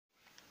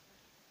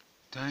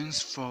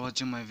Thanks for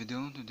watching my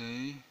video.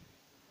 Today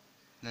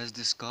let's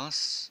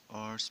discuss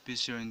our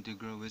special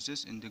integral, which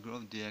is integral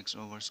of dx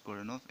over square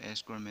root of a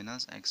square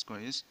minus x square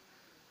is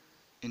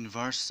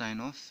inverse sine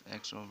of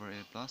x over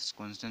a plus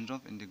constant of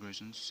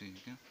integration c.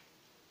 Okay,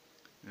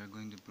 we are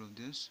going to prove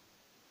this.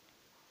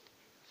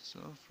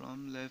 So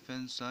from left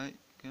hand side,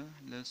 okay,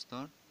 let's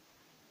start.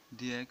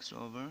 Dx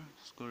over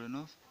square root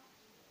of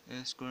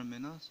a square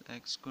minus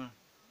x square.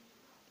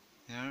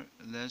 Here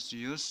let's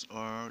use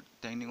our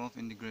technique of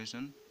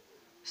integration,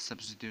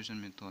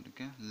 substitution method.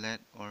 Okay, let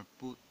or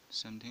put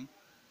something.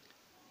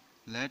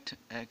 Let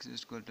x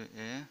is equal to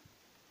a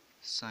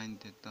sine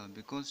theta,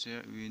 because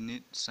here we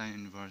need sine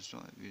inverse,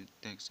 so we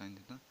take sine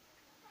theta.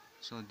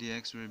 So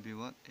dx will be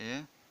what?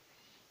 A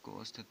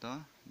cos theta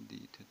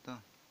d theta.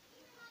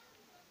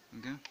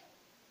 Okay,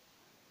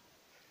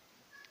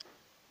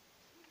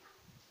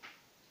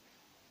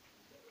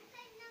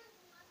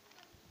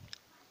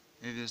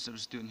 if you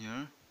substitute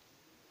here,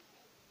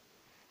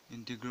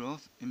 integral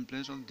of, in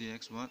place of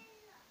dx, what?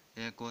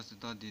 A cos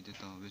theta d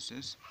theta, which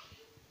is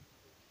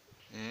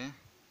a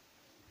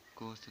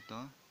cos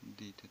theta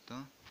d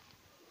theta.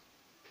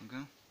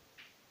 Okay,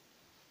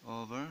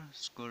 over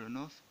square root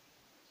of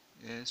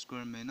a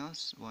square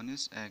minus 1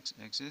 is x.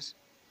 X is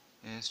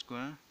a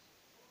square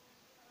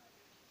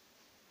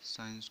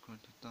sine square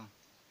theta,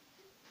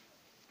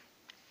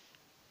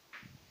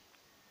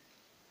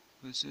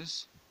 which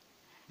is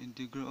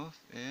integral of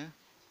a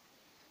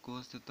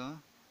cos theta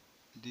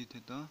d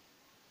theta.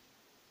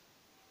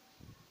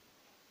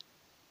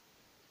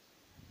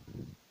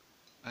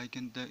 I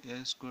can take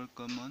a square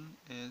common,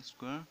 a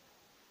square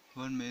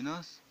 1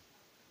 minus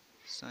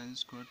sine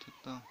square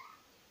theta.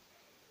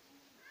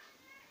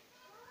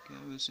 Okay,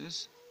 which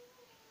is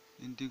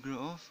integral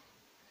of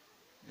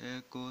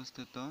a cos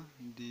theta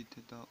d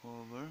theta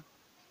over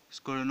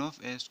square root of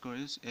a square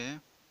is a,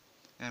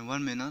 and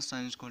 1 minus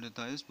sine square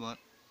theta is what?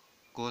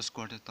 Cos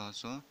square theta.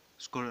 So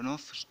square root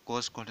of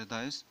cos square theta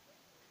is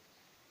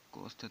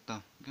cos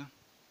theta. Okay,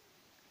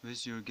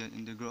 which you get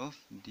integral of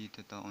d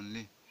theta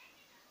only.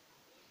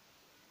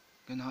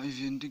 Okay, now if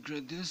you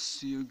integrate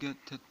this, you get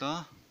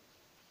theta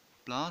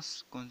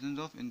plus constant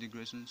of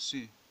integration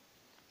c,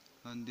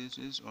 and this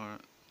is our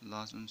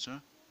last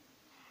answer.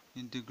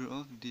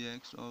 Integral of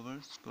dx over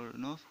square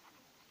root of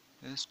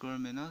a square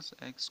minus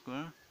x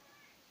square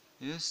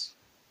is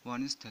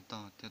 1 is theta.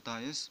 Theta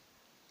is,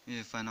 if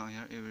you find out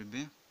here, it will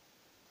be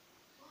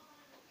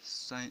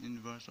sine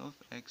inverse of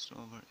x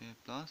over a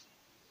plus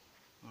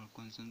or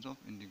constant of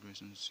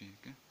integration c.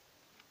 Okay.